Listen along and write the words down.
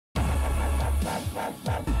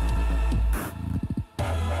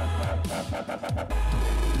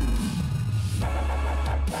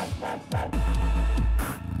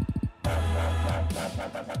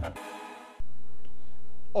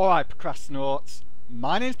Alright, Procrastinauts,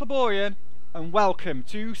 my name's Pleborian, and welcome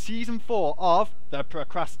to Season 4 of the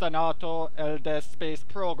Procrastinaut Elder Space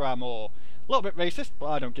Program, or a little bit racist, but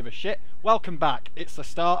I don't give a shit. Welcome back. It's the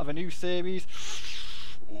start of a new series.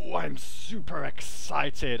 Ooh, I'm super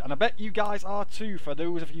excited, and I bet you guys are too, for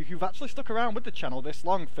those of you who've actually stuck around with the channel this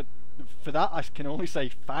long. For that, I can only say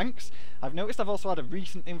thanks. I've noticed I've also had a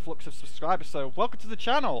recent influx of subscribers, so welcome to the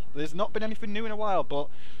channel. There's not been anything new in a while, but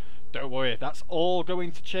don't worry, that's all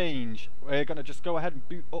going to change. We're going to just go ahead and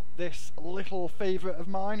boot up this little favourite of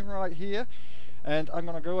mine right here. And I'm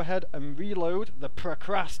going to go ahead and reload the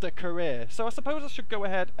Procrastinaut career. So I suppose I should go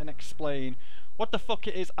ahead and explain what the fuck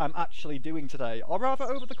it is I'm actually doing today. Or rather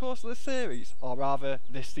over the course of this series. Or rather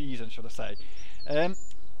this season, should I say.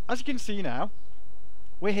 As you can see now,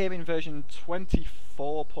 we're here in version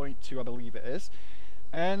 24.2, I believe it is.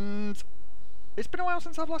 And it's been a while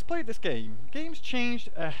since I've last played this game. The game's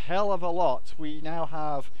changed a hell of a lot. We now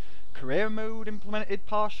have career mode implemented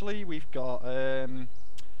partially. We've got,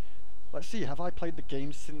 let's see, have I played the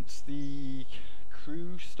game since the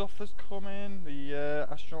crew stuff has come in? The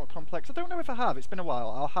astronaut complex? I don't know if I have. It's been a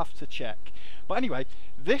while. I'll have to check. But anyway,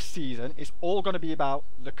 this season is all going to be about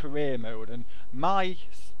the career mode and my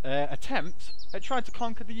attempt at trying to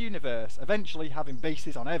conquer the universe, eventually having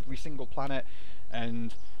bases on every single planet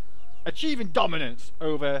and achieving dominance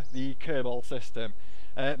over the Kerbal system.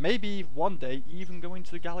 Maybe one day even going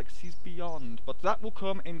to the galaxies beyond, but that will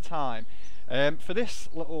come in time. For this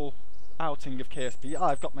little outing of KSP,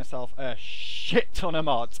 I've got myself a shit ton of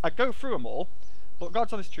mods. I go through them all, but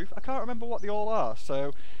God's honest truth, I can't remember what they all are,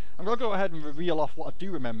 so I'm going to go ahead and reel off what I do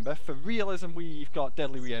remember. For realism, we've got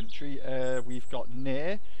Deadly Re-entry, we've got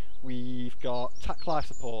Near, we've got Tac Life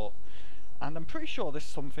Support, and I'm pretty sure there's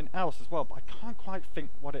something else as well, but I can't quite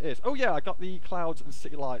think what it is. Oh yeah, I got the Clouds and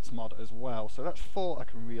City Lights mod as well, so that's 4 I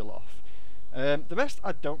can reel off. The rest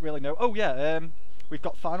I don't really know. Oh yeah, we've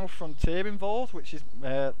got Final Frontier involved, which is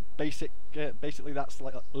basically that's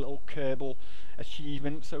like a little Kerbal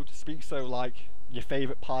achievement, so to speak. So like your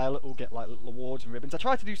favourite pilot will get like little awards and ribbons. I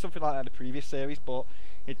tried to do something like that in the previous series, but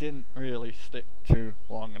it didn't really stick too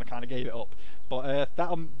long, and I kind of gave it up. But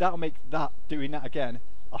that'll make doing that again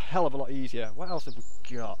a hell of a lot easier. What else have we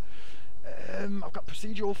got? I've got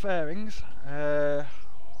procedural fairings. I've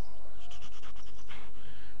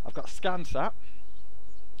got ScanSat.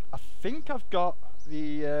 I think I've got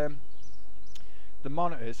the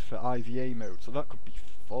monitors for IVA mode, so that could be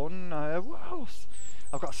fun. What else?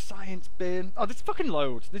 I've got a science bin. Oh, there's fucking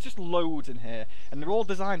loads. There's just loads in here, and they're all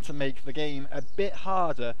designed to make the game a bit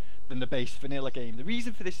harder than the base vanilla game. The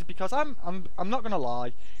reason for this is because I'm not gonna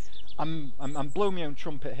lie. I'm blowing my own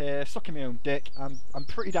trumpet here, sucking my own dick. I'm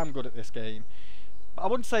pretty damn good at this game. I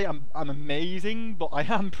wouldn't say I'm amazing, but I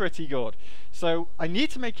am pretty good. So I need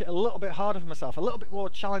to make it a little bit harder for myself, a little bit more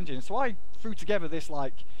challenging. So I threw together this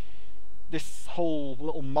whole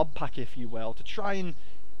little mod pack, if you will, to try and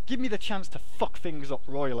give me the chance to fuck things up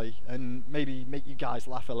royally and maybe make you guys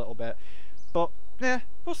laugh a little bit. But yeah,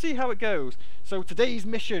 we'll see how it goes. So today's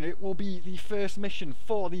mission, it will be the first mission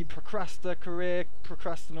for the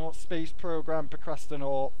Procrastinaut Space Program,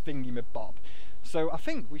 Procrastinaut thingy-mabob. So I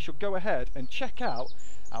think we should go ahead and check out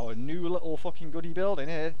our new little fucking goodie building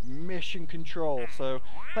here, Mission Control. So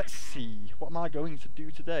let's see, what am I going to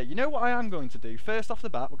do today? You know what I am going to do? First off the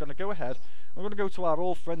bat, we're going to go ahead, we're going to go to our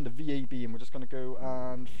old friend the VAB, and we're just going to go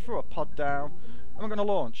and throw a pod down, and we're going to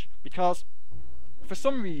launch, because for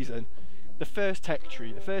some reason the first tech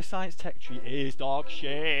tree, the first science tech tree is dog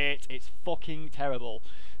shit. It's fucking terrible.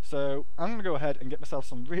 So I'm going to go ahead and get myself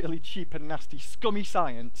some really cheap and nasty scummy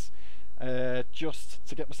science, just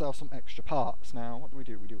to get myself some extra parts. Now, what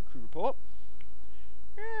do? We do a crew report.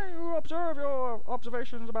 Yeah, you observe your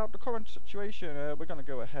observations about the current situation. We're going to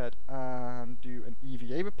go ahead and do an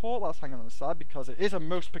EVA report whilst hanging on the side, because it is a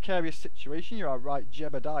most precarious situation. You are right,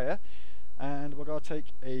 Jebediah. And we're going to take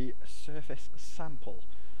a surface sample.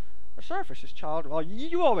 A surface is well,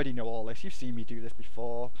 you already know all this. You've seen me do this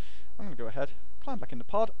before. I'm going to go ahead, climb back in the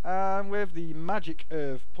pod, and with the magic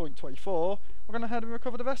of point 24, we're going to head and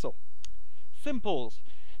recover the vessel. Simples.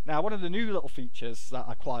 Now, one of the new little features that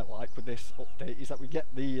I quite like with this update is that we get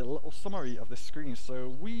the little summary of the screen. So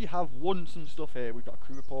we have won some stuff here. We've got a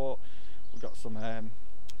crew report, we've got some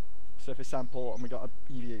surface sample, and we got an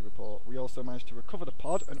EVA report. We also managed to recover the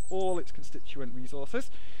pod and all its constituent resources.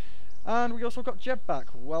 And we also got Jeb back.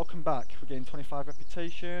 Welcome back. We gained 25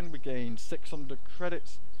 reputation, we gained 600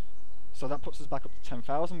 credits, so that puts us back up to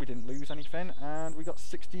 10,000. We didn't lose anything, and we got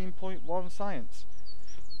 16.1 science.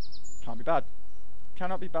 Can't be bad.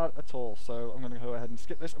 cannot be bad at all. So I'm going to go ahead and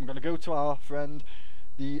skip this. I'm going to go to our friend,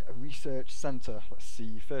 the research centre. Let's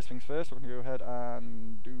see, first things first, we're going to go ahead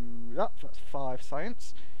and do that. That's 5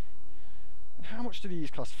 science. And how much do these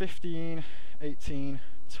cost? 15, 18,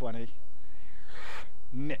 20.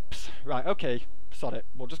 Nips. Right, okay, sod it.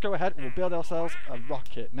 We'll just go ahead and we'll build ourselves a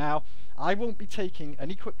rocket. Now, I won't be taking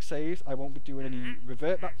any quick saves. I won't be doing any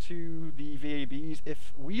revert back to the VABs.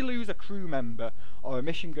 If we lose a crew member or a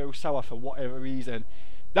mission goes sour for whatever reason,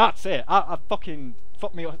 that's it. I fucking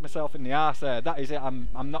fucked myself in the arse there. That is it. I'm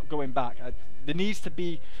not going back. There needs to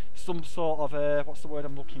be some sort of what's the word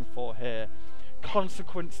I'm looking for here?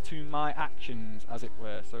 Consequence to my actions, as it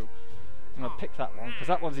were. So I'm going to pick that one, because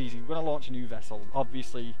that one's easy. We're going to launch a new vessel.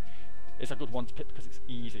 Obviously, it's a good one to pick because it's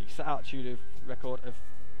easy. Set altitude of record of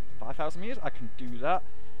 5,000 meters. I can do that.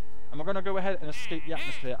 And we're going to go ahead and escape the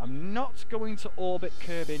atmosphere. I'm not going to orbit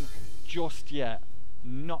Kerbal just yet.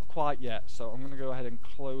 Not quite yet. So I'm going to go ahead and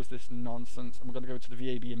close this nonsense. And we're going to go to the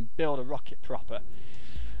VAB and build a rocket proper.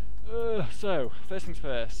 So, first things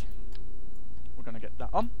first. We're going to get that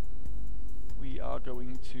on. We are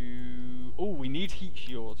going to... Oh, we need heat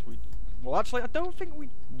shields. Well, actually, I don't think we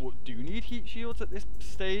do need heat shields at this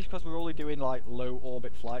stage because we're only doing like low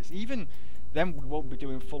orbit flights. Even then, we won't be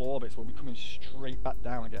doing full orbits. We'll be coming straight back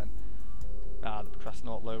down again. Ah, the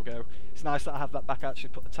Procrastinaut logo. It's nice that I have that back. Actually,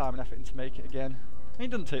 put the time and effort in to make it again. I mean,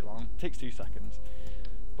 it doesn't take long. It takes 2 seconds.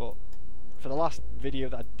 But for the last video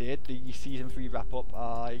that I did, the season 3 wrap up,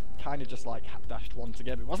 I kind of just like dashed one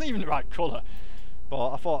together. It wasn't even the right colour,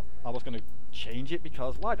 but I thought I was going to change it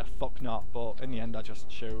because why the fuck not? But in the end I just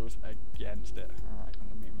chose against it. Alright, I'm going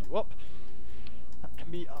to move you up. That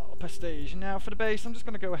can be our upper stage. Now for the base, I'm just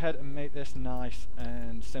going to go ahead and make this nice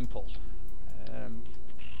and simple.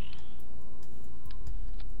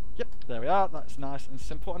 Yep, there we are. That's nice and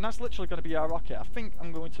simple, and that's literally going to be our rocket. I think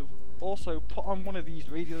I'm going to also put on one of these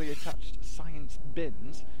radially attached science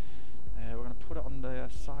bins. We're going to put it on the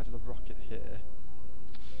side of the rocket here.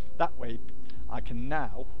 That way I can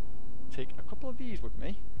now take a couple of these with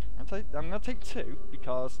me. I'm going to take 2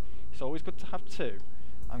 because it's always good to have 2.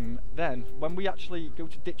 And then when we actually go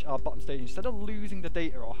to ditch our bottom stage, instead of losing the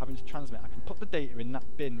data or having to transmit, I can put the data in that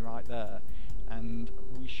bin right there, and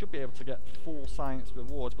we should be able to get full science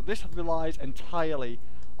rewards. But this relies entirely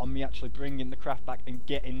on me actually bringing the craft back and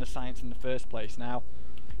getting the science in the first place. Now,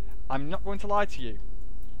 I'm not going to lie to you,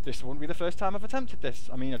 this won't be the first time I've attempted this.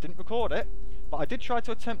 I mean, I didn't record it, but I did try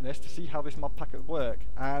to attempt this to see how this mod pack would work,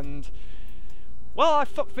 and well, I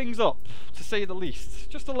fucked things up, to say the least,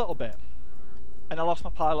 just a little bit, and I lost my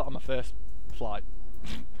pilot on my first flight.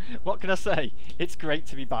 What can I say? It's great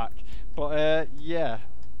to be back, but yeah,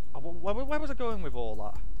 where was I going with all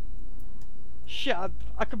that? Shit,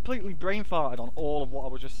 I completely brain farted on all of what I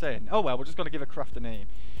was just saying. Oh well, we're just going to give a craft a name.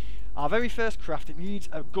 Our very first craft, it needs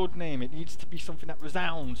a good name. It needs to be something that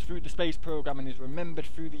resounds through the space program and is remembered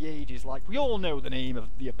through the ages. Like, we all know the name of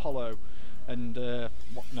the Apollo and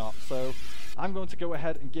whatnot. So, I'm going to go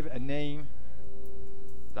ahead and give it a name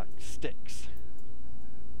that sticks.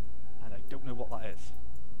 And I don't know what that is.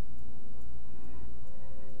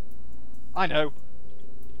 I know.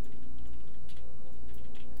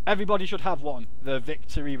 Everybody should have one. The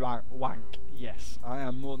Victory Wank. Yes, I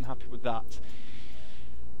am more than happy with that.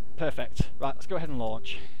 Perfect. Right, let's go ahead and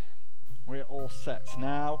launch. We're all set.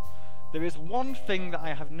 Now, there is one thing that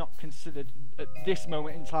I have not considered at this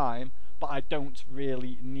moment in time, but I don't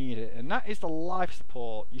really need it, and that is the life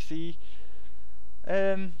support. You see,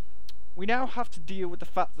 we now have to deal with the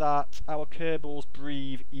fact that our Kerbals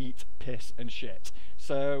breathe, eat, piss, and shit.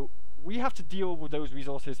 So, we have to deal with those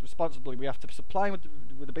resources responsibly. We have to supply them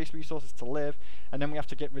with the base resources to live, and then we have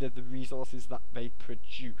to get rid of the resources that they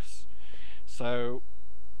produce. So,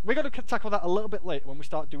 we're going to tackle that a little bit later when we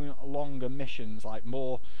start doing longer missions, like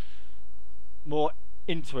more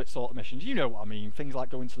into it sort of missions. You know what I mean, things like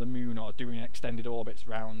going to the moon or doing extended orbits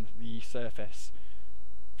around the surface.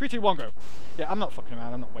 3, 2, 1, go. Yeah, I'm not fucking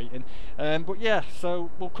around, I'm not waiting. But yeah, so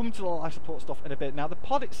we'll come to the life support stuff in a bit. Now, the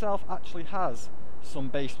pod itself actually has some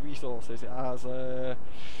base resources. It has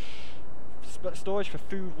storage for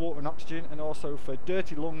food, water and oxygen, and also for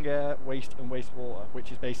dirty lung air, waste and wastewater,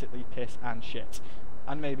 which is basically piss and shit.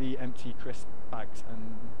 And maybe empty crisp bags,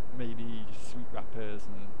 and maybe sweet wrappers,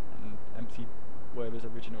 and empty Werther's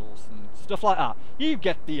originals, and stuff like that. You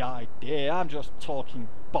get the idea. I'm just talking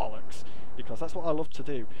bollocks, because that's what I love to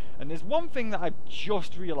do. And there's one thing that I've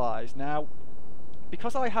just realised now,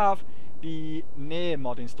 because I have the Near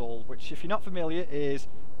mod installed, which, if you're not familiar, is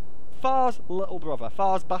Far's little brother,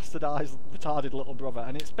 Far's bastardised, retarded little brother,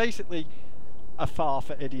 and it's basically are far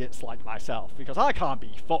for idiots like myself, because I can't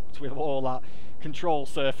be fucked with all that control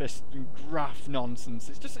surface and graph nonsense.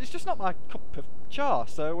 It's just not my cup of char.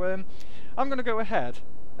 So I'm going to go ahead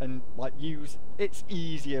and like use its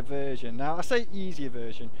easier version. Now I say easier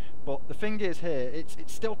version, but the thing is here, it's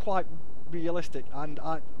still quite realistic, and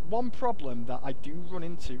one problem that I do run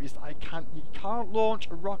into is that you can't launch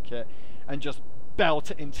a rocket and just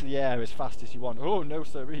belt it into the air as fast as you want. Oh no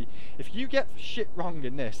siree. If you get shit wrong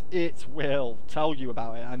in this, it will tell you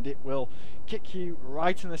about it, and it will kick you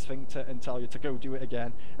right in the sphincter and tell you to go do it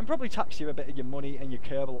again, and probably tax you a bit of your money and your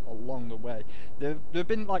Kerbal along the way. There have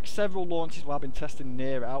been like several launches where I've been testing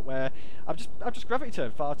near out where I've just gravity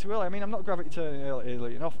turned far too early. I mean, I'm not gravity turning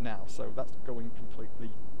early enough now, so that's going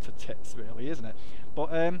completely to tits really, isn't it?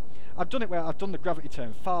 But I've done it where I've done the gravity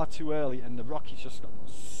turn far too early, and the rocket's just got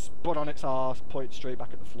spun on its arse, put it straight back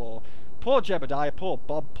at the floor. Poor Jebediah, poor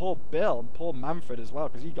Bob, poor Bill, and poor Manfred as well,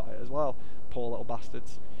 because he got it as well. Poor little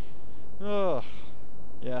bastards. Oh,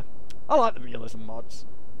 yeah. I like the realism mods.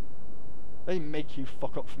 They make you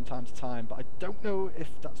fuck up from time to time, but I don't know if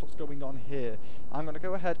that's what's going on here. I'm going to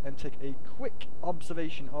go ahead and take a quick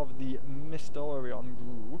observation of the Mystorion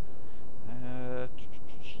Gru.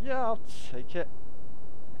 Yeah, I'll take it.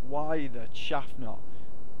 Why the chaff not?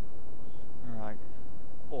 Right.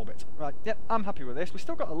 Orbit. Right, yep, I'm happy with this. We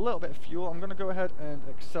still got a little bit of fuel. I'm going to go ahead and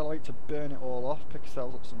accelerate to burn it all off, pick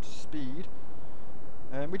ourselves up some speed.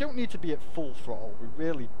 We don't need to be at full throttle, we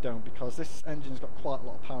really don't, because this engine's got quite a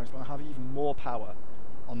lot of power. It's going to have even more power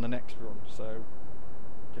on the next run, so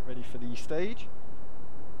get ready for the stage.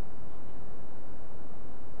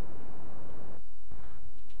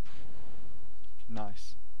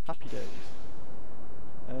 Nice. Happy days.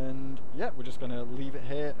 And yeah, we're just going to leave it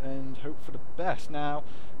here and hope for the best. Now,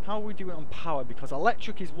 how are we doing on power? Because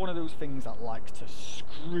electric is one of those things that likes to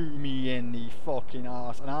screw me in the fucking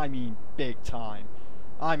arse, and I mean big time.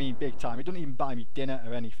 I mean big time. It doesn't even buy me dinner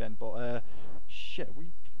or anything, but shit, we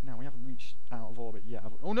haven't reached out of orbit yet,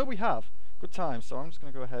 have we? Oh no, we have. Good time. So I'm just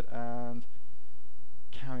going to go ahead and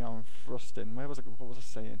carry on thrusting. What was I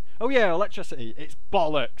saying? Oh yeah, electricity. It's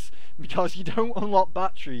bollocks, because you don't unlock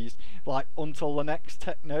batteries like until the next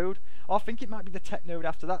tech node. I think it might be the tech node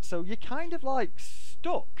after that. So you're kind of like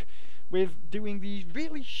stuck with doing these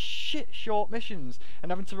really shit short missions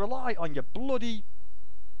and having to rely on your bloody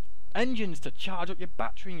engines to charge up your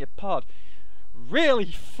battery in your pod. Really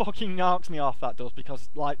fucking knocks me off, that does, because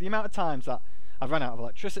like the amount of times that I've run out of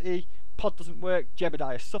electricity, pod doesn't work,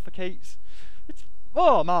 Jebediah suffocates. It's,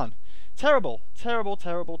 oh man, terrible, terrible,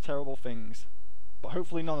 terrible, terrible things. But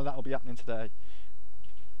hopefully none of that will be happening today.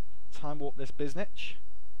 Time warp this biznitch.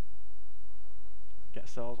 Get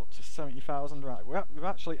ourselves up to 70,000. Right, we're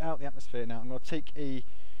actually out the atmosphere now. I'm going to take a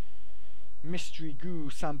mystery goo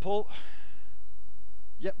sample.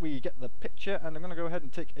 Yep, we get the picture, and I'm going to go ahead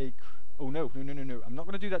and take a... Oh no, no, no, no, no. I'm not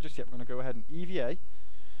going to do that just yet. We're going to go ahead and EVA.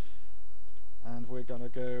 And we're going to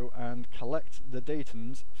go and collect the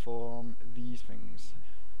datums from these things.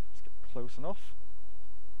 Let's get close enough.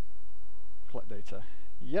 Collect data.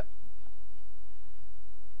 Yep.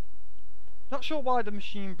 Not sure why the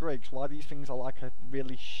machine breaks, why these things are like a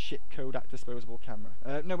really shit Kodak disposable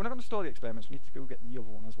camera. No, we're not going to store the experiments. We need to go get the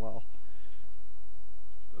other one as well.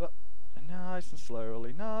 Nice and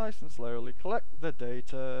slowly collect the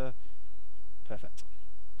data. Perfect.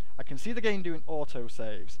 I can see the game doing auto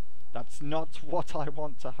saves. That's not what I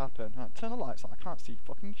want to happen. Right, turn the lights on. I can't see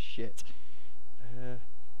fucking shit.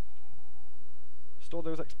 Store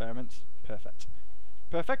those experiments. Perfect.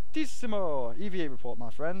 Perfectissimo. EVA report,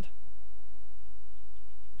 my friend.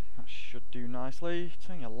 That should do nicely.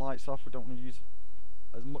 Turn your lights off. We don't want to use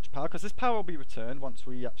as much power, because this power will be returned once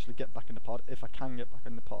we actually get back in the pod, if I can get back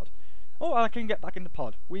in the pod. Oh, I can get back in the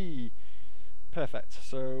pod. Perfect.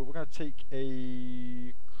 So we're going to take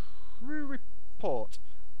a crew report.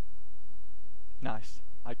 Nice.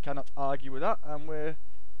 I cannot argue with that, and we're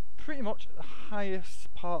pretty much at the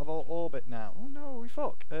highest part of our orbit now. Oh no, we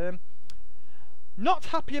fuck. Not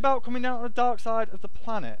happy about coming down to the dark side of the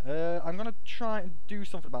planet. I'm going to try and do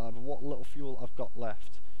something about it with what little fuel I've got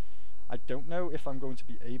left. I don't know if I'm going to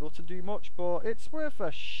be able to do much, but it's worth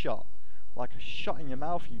a shot. Like a shot in your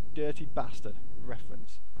mouth, you dirty bastard.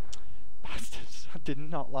 Reference. Bastards. That did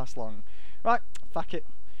not last long. Right, fuck it.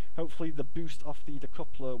 Hopefully the boost off the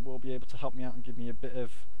decoupler will be able to help me out and give me a bit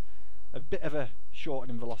of a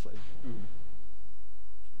shortening velocity. Ooh.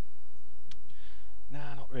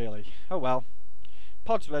 Nah, not really. Oh well.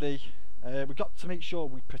 Pod's ready. We've got to make sure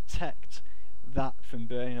we protect that from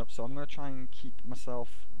burning up, so I'm going to try and keep myself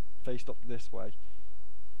faced up this way.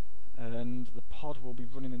 And the pod will be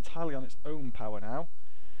running entirely on its own power now.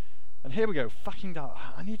 And here we go, fucking down.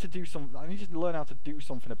 I need to do some. I need to learn how to do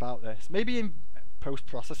something about this. Maybe in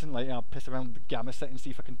post-processing later, I'll piss around with the gamma set and see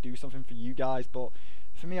if I can do something for you guys. But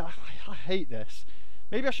for me, I hate this.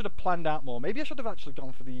 Maybe I should have planned out more. Maybe I should have actually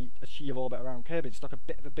gone for the achieve orbit around Kerbal and stuck a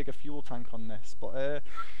bit of a bigger fuel tank on this. But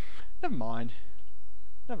never mind.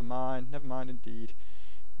 Never mind. Never mind indeed.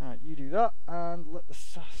 Alright, you do that, and let the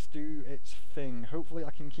SAS do its thing. Hopefully I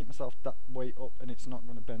can keep myself that way up and it's not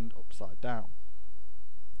going to bend upside down.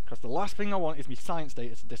 Because the last thing I want is my science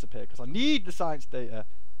data to disappear, because I need the science data.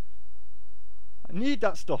 I need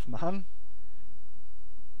that stuff, man.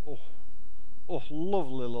 Oh,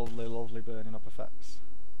 lovely, lovely, lovely burning up effects.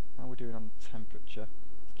 How are we doing on temperature?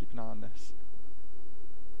 Let's keep an eye on this.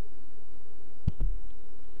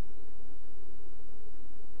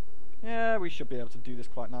 Yeah, we should be able to do this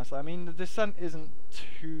quite nicely. I mean, the descent isn't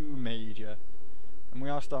too major, and we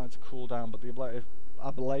are starting to cool down, but the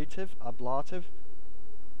ablative, I'm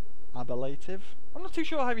not too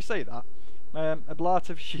sure how you say that.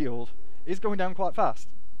 Ablative shield is going down quite fast.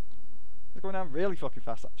 It's going down really fucking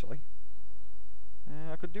fast, actually.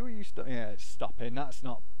 I could do a yeah, it's stopping. That's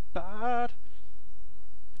not bad.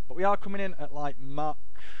 But we are coming in at like Mach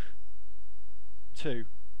 2.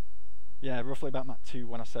 Yeah, roughly about Mach 2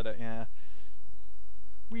 when I said it, yeah.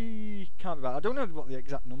 We can't be bad. I don't know what the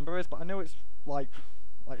exact number is, but I know it's like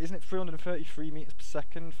isn't it 333 meters per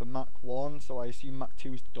second for Mach 1, so I assume Mach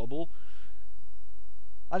 2 is double.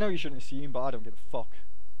 I know you shouldn't assume, but I don't give a fuck.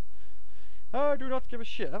 I do not give a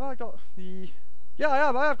shit. Have I got the... Yeah,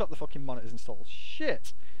 I have got the fucking monitors installed.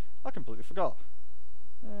 Shit! I completely forgot.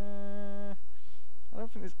 I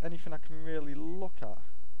don't think there's anything I can really look at.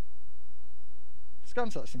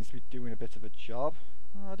 ScanSat seems to be doing a bit of a job.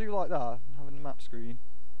 I do like that, having the map screen.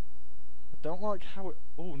 I don't like how it...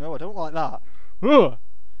 Oh no, I don't like that. Ugh!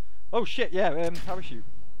 Oh shit, yeah, parachute.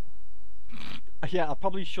 Yeah, I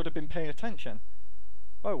probably should have been paying attention.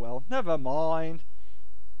 Oh well, never mind.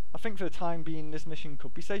 I think for the time being this mission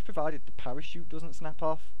could be safe provided the parachute doesn't snap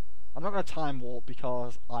off. I'm not going to time warp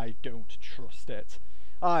because I don't trust it.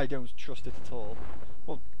 I don't trust it at all.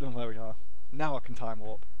 Well, there we are. Now I can time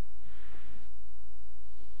warp.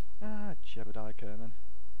 Ah, Jebediah Kerman.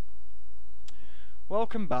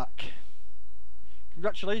 Welcome back.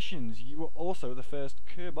 Congratulations, you were also the first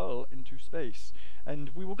Kerbal into space.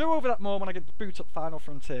 And we will go over that more when I get to boot up Final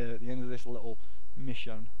Frontier at the end of this little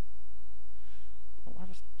mission. Oh,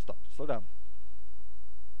 stop, slow down.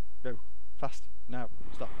 Go, fast, now,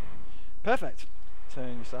 stop. Perfect.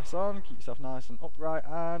 Turn your SAS on, keep yourself nice and upright,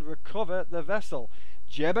 and recover the vessel.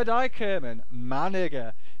 Jebediah Kerman, my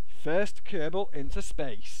nigger, first Kerbal into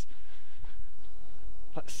space.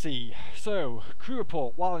 Let's see. So, crew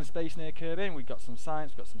report. While in space near Kerbal, we got some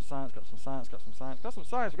science, got some science, got some science, got some science, got some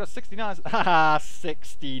science. We got 69. Haha,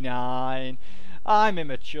 69. I'm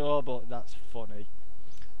immature, but that's funny.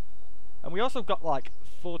 And we also got like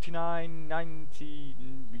 49, 90.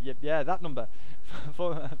 Yeah, that number.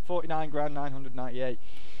 49 grand 998.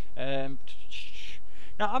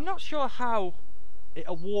 Now, I'm not sure how it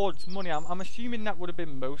awards money. I'm assuming that would have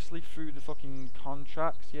been mostly through the fucking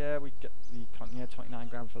contracts. Yeah, we get the 29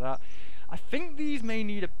 grand for that. I think these may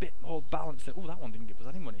need a bit more balance. Oh, that one didn't give us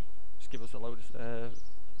any money. Just give us a load of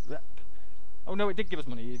rep. Oh no, it did give us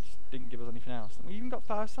money. It just didn't give us anything else. And we even got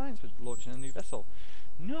 5 science with launching a new vessel.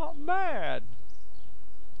 Not bad.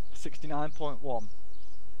 69.1.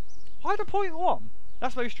 Why the 0.1?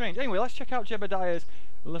 That's very strange. Anyway, let's check out Jebediah's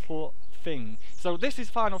little thing. So this is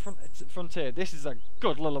Final Frontier. This is a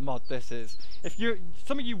good little mod. This is.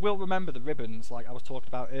 Some of you will remember the ribbons, like I was talking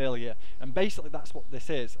about earlier, and basically that's what this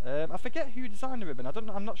is. I forget who designed the ribbon. I don't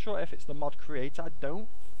know. I'm not sure if it's the mod creator. I don't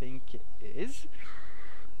think it is.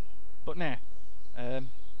 But nah.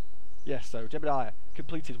 Yes. So Jebediah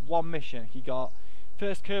completed 1 mission. He got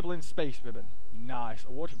first Kerbal in space ribbon. Nice.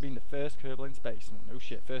 Award for being the first Kerbal in space. No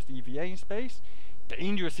shit. First EVA in space.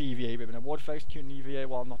 Dangerous EVA ribbon. Award for executing EVA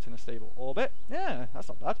while not in a stable orbit. Yeah, that's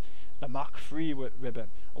not bad. The Mach 3 ribbon.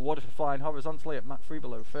 Awarded for flying horizontally at Mach 3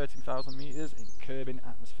 below 13,000 meters in Kerbal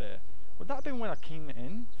atmosphere. Would that have been when I came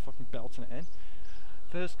in? Fucking belting it in.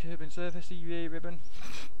 First Kerbal surface EVA ribbon.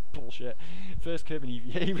 Bullshit. First Kerbal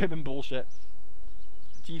EVA ribbon. Bullshit.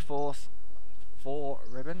 G-Force 4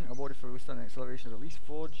 ribbon. Awarded for withstanding acceleration of at least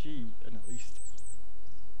 4G in at least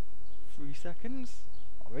 3 seconds.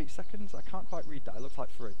 8 seconds? I can't quite read that. It looks like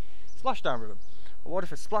 3. Splashdown ribbon. Awarded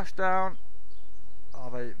for splashdown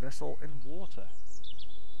of a vessel in water.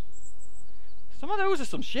 Some of those are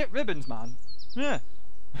some shit ribbons, man. Yeah.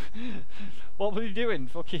 What were you doing?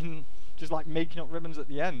 Fucking just like making up ribbons at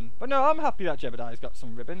the end. But no, I'm happy that Jebediah's got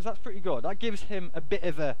some ribbons. That's pretty good. That gives him a bit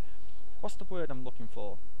of a... What's the word I'm looking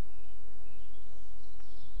for?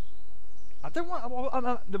 I don't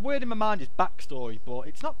want. The word in my mind is backstory, but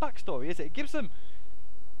it's not backstory, is it? It gives them.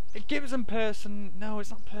 No,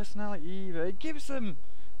 it's not personality either. It gives them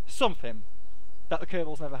something that the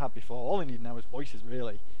Kerbals never had before. All they need now is voices,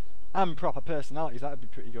 really, and proper personalities. That would be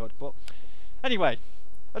pretty good. But anyway,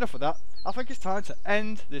 enough of that. I think it's time to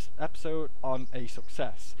end this episode on a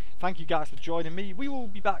success. Thank you guys for joining me. We will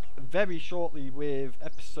be back very shortly with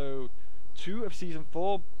episode 2 of season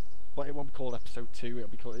 4, but it won't be called episode 2.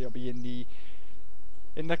 It'll be in the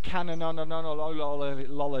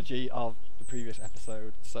canonology of the previous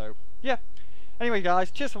episode. So yeah. Anyway,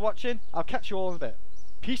 guys, cheers for watching. I'll catch you all in a bit.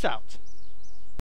 Peace out.